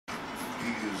He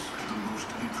is the most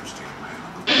interesting man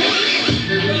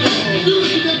in the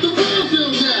You get the real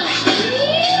deal now.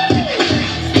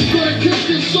 Gonna kick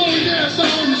this sorry ass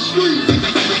out on the street.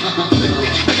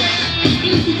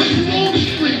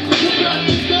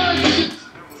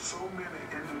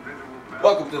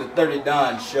 Welcome to the 30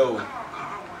 Don Show.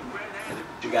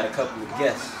 We got a couple of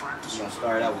guests. We're gonna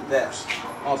start out with that.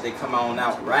 Why don't they come on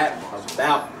out right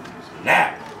about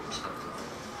now?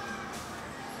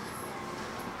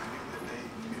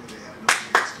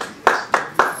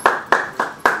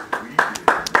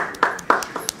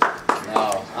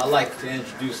 Now, I'd like to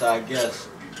introduce our guests,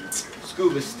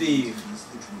 Scuba Steve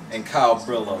and Kyle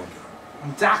Brillo.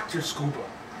 I'm Dr. Scuba.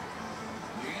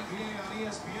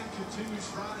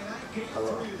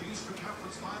 Hello.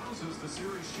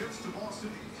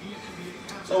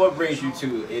 So what brings you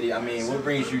to, idiot? I mean, what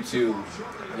brings you to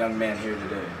young man here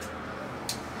today?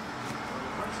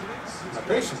 My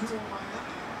patient.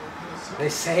 They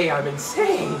say I'm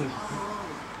insane.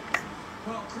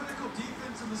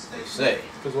 They say.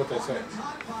 Because what they say.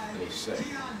 They say.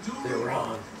 They're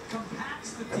wrong.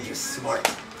 I'm just smart.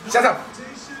 Shut up!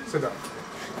 Sit down.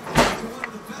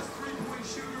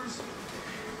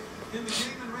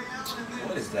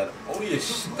 What is that? Oh, you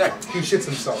stuck. He shits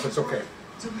himself. It's okay.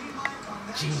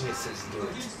 Geniuses do it.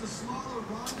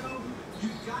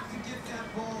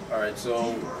 Alright,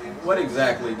 so what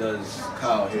exactly does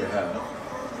Kyle here have?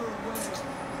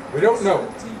 We don't know.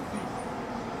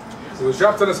 He was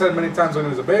dropped on his head many times when he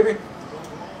was a baby.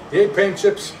 He ate paint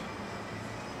chips.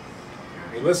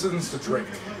 He listens to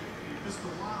Drake.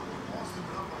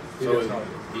 So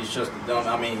he's just a dumb,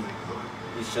 I mean,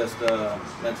 he's just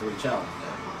mentally challenged,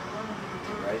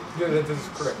 right? Yeah, that is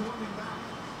correct.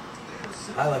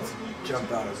 I like to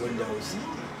jump out of windows.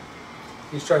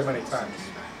 He's tried many times.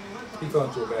 He fell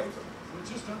into a bathtub.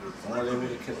 Why they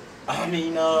really kill? I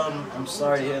mean, I'm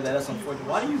sorry to hear that. That's unfortunate.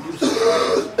 Why do you do so?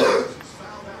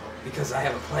 Because I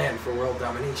have a plan for world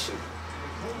domination.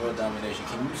 World domination.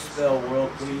 Can you spell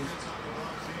world, please?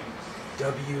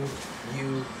 W-U-U-R-W-D.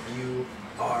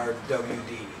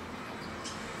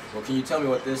 Well, can you tell me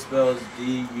what this spells?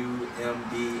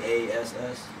 D-U-M-B-A-S-S?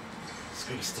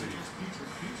 Scuba Steve.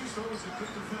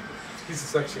 He's a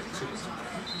section too.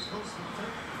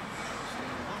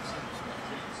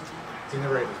 He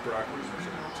never ate his broccoli.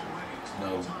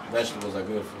 No, vegetables are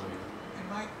good for you.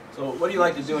 So, what do you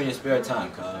like to do in your spare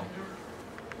time, Kyle?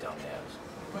 Dumbass.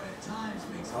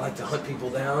 I like to hunt people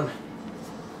down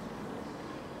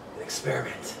and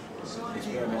experiment.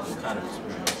 Experiment? What kind of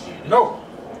experiment? No!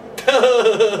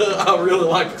 I really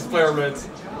like experiments.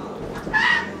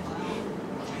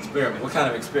 Experiment? What kind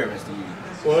of experiments do you do?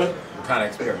 What? What kind of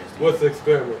experiments do you What's the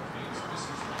experiment?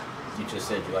 do? You just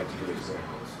said you like to do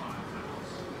experiments.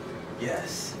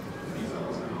 Yes.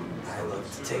 I love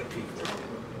to take people,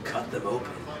 cut them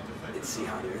open, and see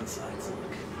how their insides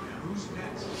look.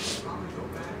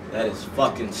 That is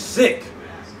fucking sick!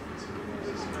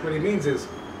 What he means is,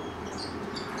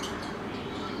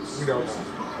 we don't know.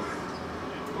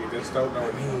 We just don't know.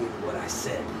 I mean what I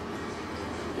said.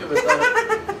 You ever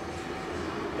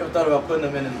thought about putting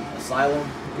them in an asylum?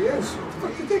 Yes. What the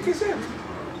fuck you think he's in?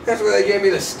 That's where they gave me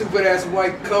the stupid ass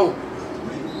white coat.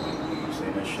 You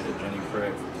saying that shit at Jenny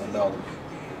Craig for $10.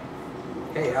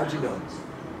 Hey, how'd you know?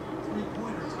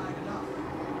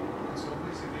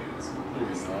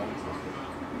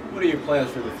 What are your plans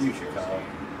for the future, Kyle?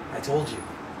 I told you,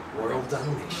 world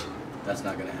domination. That's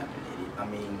not gonna happen, idiot. I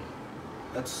mean,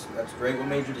 that's great. What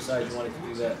made you decide you wanted to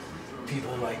do that?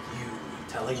 People like you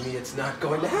telling me it's not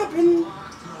going to happen.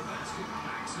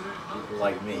 People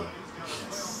like me.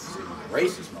 So you're a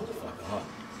racist motherfucker, huh?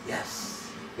 Yes,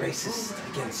 racist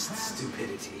against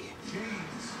stupidity.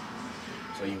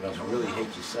 So you must really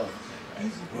hate yourself, then,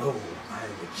 right? Whoa,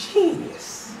 I'm a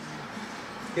genius.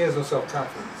 He has no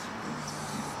self-confidence.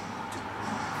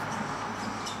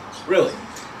 Really?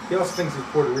 He also thinks he's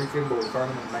Puerto Rican, but we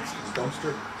found him in a Mexican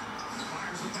dumpster.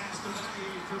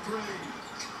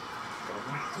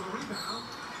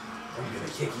 I'm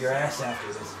gonna kick your ass after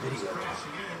this video.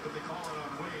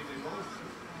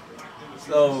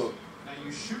 So,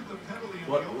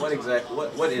 what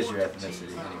is your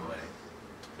ethnicity anyway?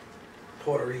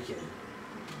 Puerto Rican.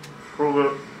 Prove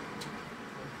it.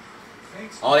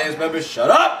 Audience members, shut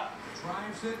up!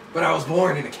 But I was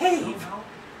born in a cave.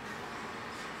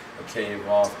 A cave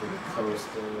off the coast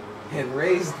of... And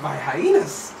raised by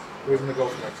hyenas. We're gonna go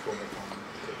for Mexico.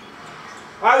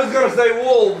 I was gonna say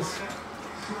wolves.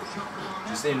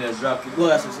 You seem to have dropped your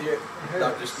glasses here,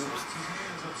 Dr. Scoops.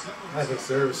 I have a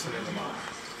service in the mouth.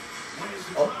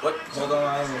 Oh, what? Hold on,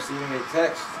 I am receiving a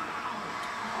text.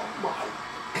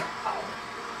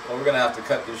 Well, we're gonna have to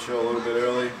cut this show a little bit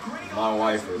early. My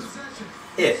wife is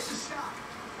pissed.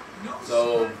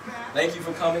 So, thank you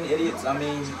for coming, idiots. I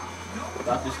mean,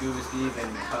 Dr. Scuba Steve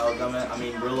and Kyle Dummet. I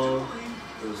mean, Brillo.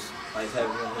 It was nice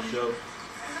having you on the show.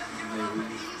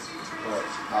 But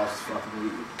I was fucking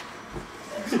weak.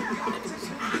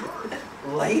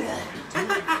 Later.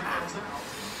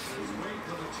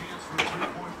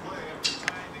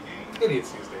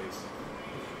 Idiots.